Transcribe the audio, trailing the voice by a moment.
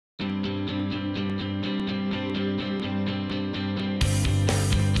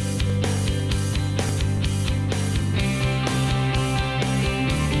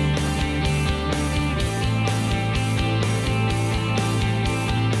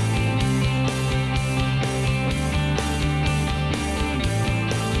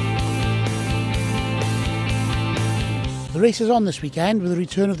race is on this weekend with the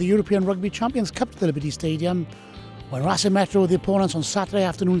return of the European Rugby Champions Cup to the Liberty Stadium, when Racing Metro are the opponents on Saturday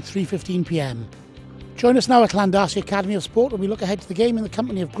afternoon 3:15 p.m. Join us now at Llandarcy Academy of Sport, where we look ahead to the game in the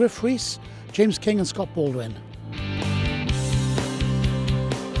company of Gruff Rees, James King and Scott Baldwin.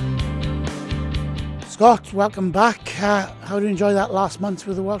 Scott, welcome back. How did you enjoy that last month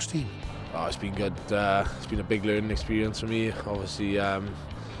with the Welsh team? Oh, it's been good. It's been a big learning experience for me. Obviously,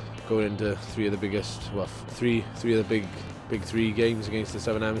 going into three of the big three games against the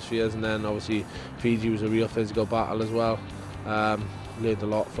Southern Hemispheres, and then obviously Fiji was a real physical battle as well. Learned a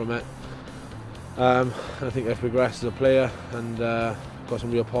lot from it. I think I've progressed as a player and got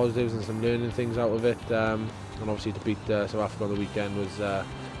some real positives and some learning things out of it. And obviously to beat South Africa on the weekend was a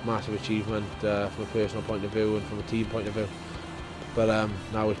massive achievement from a personal point of view and from a team point of view. But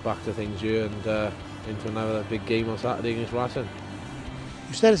now it's back to things here and into another big game on Saturday against Racing.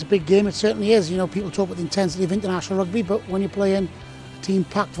 You said it's a big game, it certainly is. You know, people talk about the intensity of international rugby, but when you're playing a team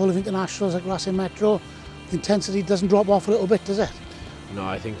packed full of internationals like Racing Metro, the intensity doesn't drop off a little bit, does it? No,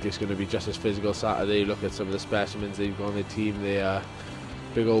 I think it's going to be just as physical Saturday. Look at some of the specimens they've got on their team. They are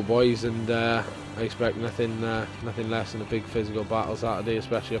big old boys, and I expect nothing less than a big physical battle Saturday,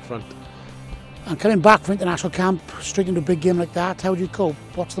 especially up front. And coming back from international camp, straight into a big game like that, how do you cope?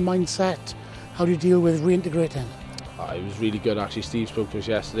 What's the mindset? How do you deal with reintegrating? It was really good actually. Steve spoke to us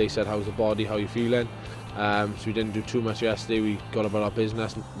yesterday, said how's the body, how are you feeling? So we didn't do too much yesterday. We got about our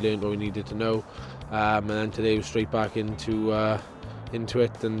business, learned what we needed to know, and then today was straight back into it,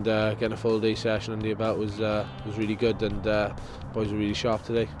 and getting a full day session under your belt was really good, and boys were really sharp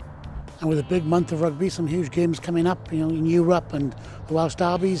today. And with a big month of rugby, some huge games coming up, you know, in Europe and the Welsh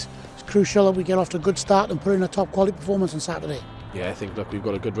derbies, it's crucial that we get off to a good start and put in a top quality performance on Saturday. Yeah, I think, look, we've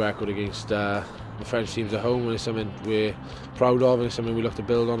got a good record against the French teams at home, and it's something we're proud of, and it's something we look to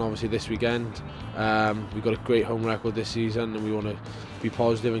build on obviously this weekend. We've got a great home record this season, and we want to be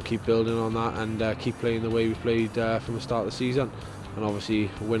positive and keep building on that, and keep playing the way we played from the start of the season. And obviously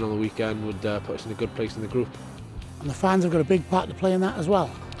a win on the weekend would put us in a good place in the group. And the fans have got a big part to play in that as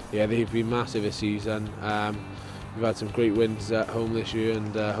well. Yeah, they've been massive this season. We've had some great wins at home this year,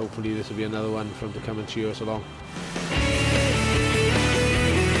 and hopefully this will be another one for them to come and cheer us along.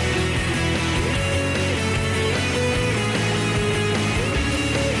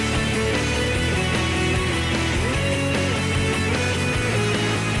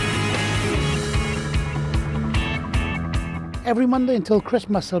 Every Monday until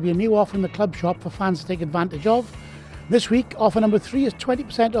Christmas there'll be a new offer in the club shop for fans to take advantage of. This week, offer number 3 is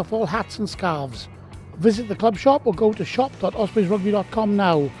 20% off all hats and scarves. Visit the club shop or go to shop.ospreysrugby.com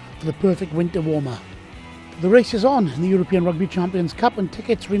now for the perfect winter warmer. The race is on in the European Rugby Champions Cup, and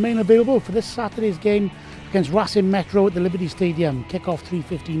tickets remain available for this Saturday's game against Racing Metro at the Liberty Stadium, kick-off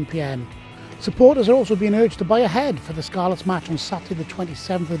 3:15 p.m. Supporters are also being urged to buy ahead for the Scarlets match on Saturday the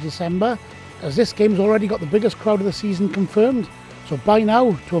 27th of December, as this game's already got the biggest crowd of the season confirmed, so buy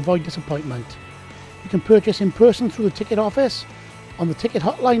now to avoid disappointment. You can purchase in person through the ticket office, on the ticket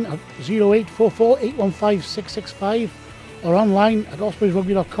hotline at 0844 815 665, or online at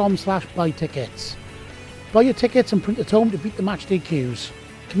ospreysrugby.com/buy tickets. Buy your tickets and print at home to beat the matchday queues.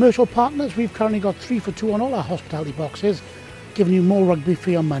 Commercial partners, we've currently got 3 for 2 on all our hospitality boxes, giving you more rugby for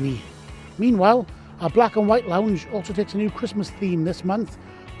your money. Meanwhile, our Black and White Lounge also takes a new Christmas theme this month,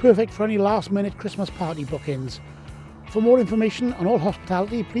 perfect for any last-minute Christmas party bookings. For more information on all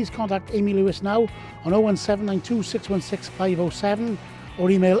hospitality, please contact Amy Lewis now on 01792 616 507 or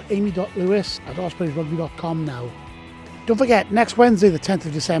email amy.lewis@ospreysrugby.com now. Don't forget, next Wednesday the 10th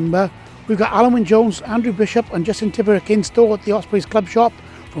of December, we've got Alan Wynne-Jones, Andrew Bishop and Justin Tibberick in store at the Ospreys Club Shop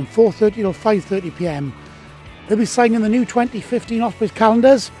from 4:30 till 5:30 p.m. They'll be signing the new 2015 Ospreys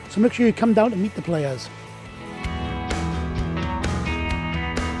calendars, so make sure you come down to meet the players.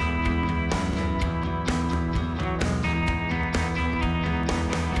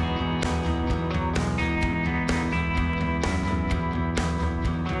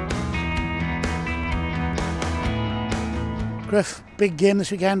 Griff, big game this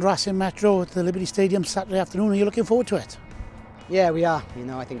weekend, Racing Metro at the Liberty Stadium Saturday afternoon. Are you looking forward to it? Yeah, we are. You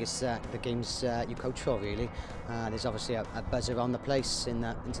know, I think it's the games you coach for, really. There's obviously a buzz around the place in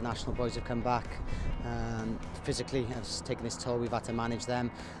that international boys have come back. Physically, it's taken its toll. We've had to manage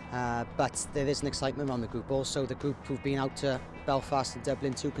them. But there is an excitement around the group. Also, the group who've been out to Belfast and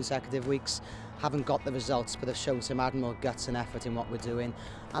Dublin 2 consecutive weeks haven't got the results, but have shown some admirable guts and effort in what we're doing,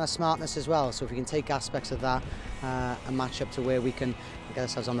 and a smartness as well. So if we can take aspects of that and match up to where we can get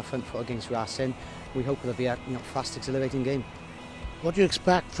ourselves on the front foot against Racing, we hope it'll be a fast, exhilarating game. What do you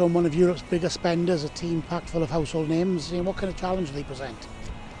expect from one of Europe's biggest spenders, a team packed full of household names? What kind of challenge do they present?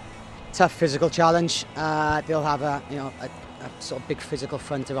 Tough physical challenge. They'll have a sort of big physical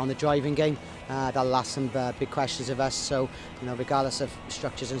front around the driving game. That'll ask some big questions of us. So, regardless of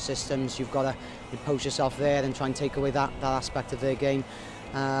structures and systems, you've got to impose yourself there and try and take away that aspect of their game.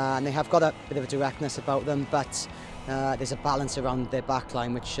 And they have got a bit of a directness about them, but there's a balance around their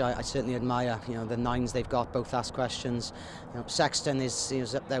backline, which I certainly admire. The nines they've got both ask questions. Sexton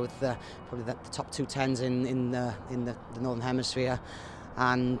is up there with probably the top 2 10s in the Northern Hemisphere,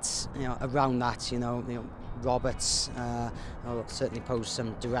 and around that, Roberts will certainly pose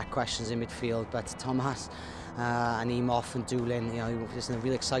some direct questions in midfield, but Thomas and Emoff and Doolin, there's a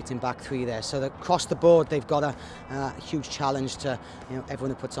really exciting back three there. So across the board, they've got a huge challenge to everyone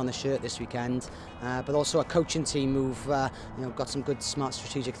who puts on the shirt this weekend, but also a coaching team who've got some good, smart,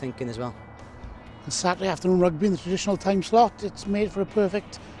 strategic thinking as well. And Saturday afternoon rugby in the traditional time slot, it's made for a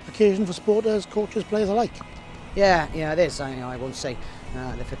perfect occasion for supporters, coaches, players alike. Yeah, it is. I won't say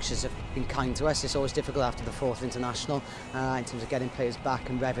the fixtures have been kind to us. It's always difficult after the 4th international in terms of getting players back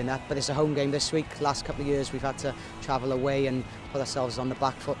and revving up. But it's a home game this week. Last couple of years we've had to travel away and put ourselves on the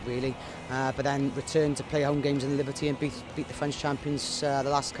back foot really. But then return to play home games in Liberty and beat the French champions the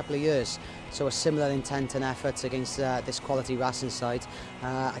last couple of years. So a similar intent and effort against this quality Racing side,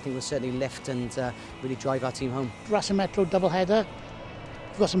 I think will certainly lift and really drive our team home. Racing Metro double-header.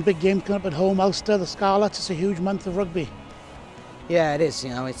 We've got some big games coming up at home. Ulster, the Scarlets. It's a huge month of rugby. Yeah, it is.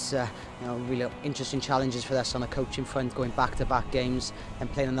 It's really interesting challenges for us on the coaching front, going back-to-back games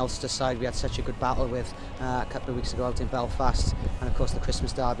and playing on the Ulster side. We had such a good battle with a couple of weeks ago out in Belfast, and of course the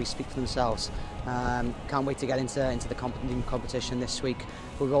Christmas derby speak for themselves. Can't wait to get into the competition this week.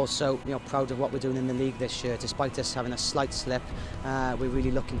 We're also proud of what we're doing in the league this year. Despite us having a slight slip, we're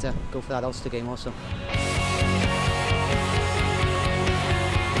really looking to go for that Ulster game also.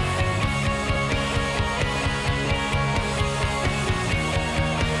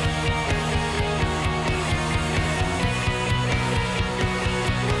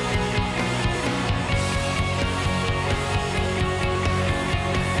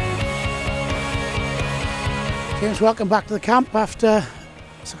 James, welcome back to the camp after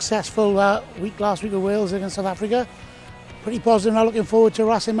a successful week last week with Wales against South Africa. Pretty positive now, looking forward to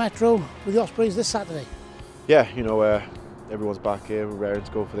Racing Metro with the Ospreys this Saturday. Yeah, everyone's back here, we're raring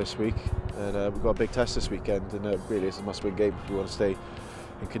to go for this week, and we've got a big test this weekend, and really it's a must-win game if we want to stay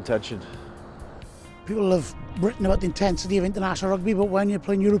in contention. People have written about the intensity of international rugby, but when you're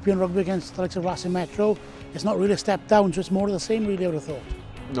playing European rugby against the likes of Racing Metro, it's not really a step down, so it's more of the same really, I would have thought.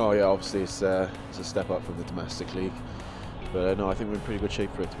 No, yeah, obviously it's a step up from the domestic league, but no, I think we're in pretty good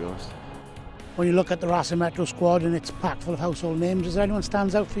shape for it, to be honest. When you look at the Racing Metro squad and it's packed full of household names, is there anyone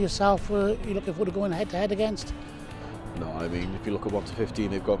stands out for yourself you're looking forward to going head-to-head against? No, I mean, if you look at 1 to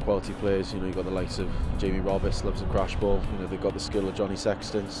 15, they've got quality players. You've got the likes of Jamie Roberts, loves a crash ball. They've got the skill of Johnny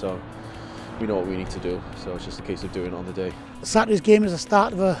Sexton, so we know what we need to do. So it's just a case of doing it on the day. Saturday's game is the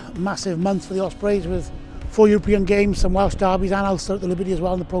start of a massive month for the Ospreys with 4 European games, some Welsh derbies and Ulster at the Liberty as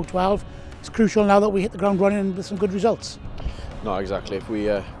well in the Pro 12. It's crucial now that we hit the ground running with some good results. No, exactly. If we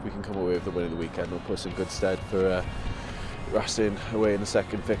can come away with the win of the weekend, we'll put us in good stead for Racing away in the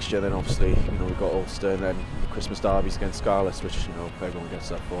second fixture. Then obviously, we've got Ulster and then the Christmas derbies against Scarlets, which everyone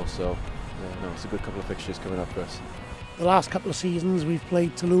gets up for. So it's a good couple of fixtures coming up for us. The last couple of seasons we've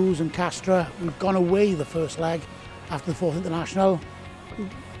played Toulouse and Castres. We've gone away the first leg after the 4th international.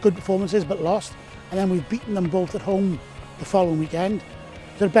 Good performances but lost. And then we've beaten them both at home the following weekend.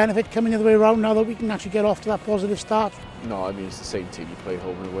 Is there a benefit coming the other way around now that we can actually get off to that positive start? No, I mean, it's the same team you play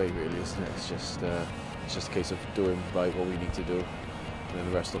home and away really, isn't it? It's just a case of doing what we need to do, and then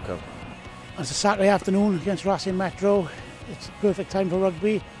the rest will come. It's a Saturday afternoon against Racing Metro. It's the perfect time for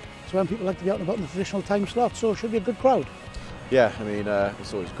rugby. So when people like to be out and about in the traditional time slot, so it should be a good crowd. Yeah, I mean,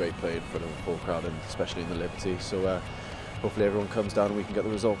 it's always great playing in front of a full crowd, and especially in the Liberty. So hopefully everyone comes down and we can get the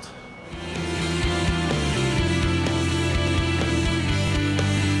result.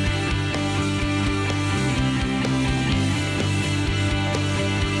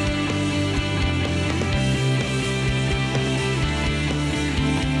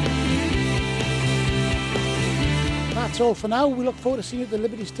 That's all for now. We look forward to seeing you at the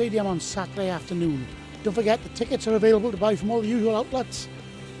Liberty Stadium on Saturday afternoon. Don't forget the tickets are available to buy from all the usual outlets.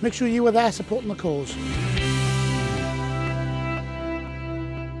 Make sure you are there supporting the cause.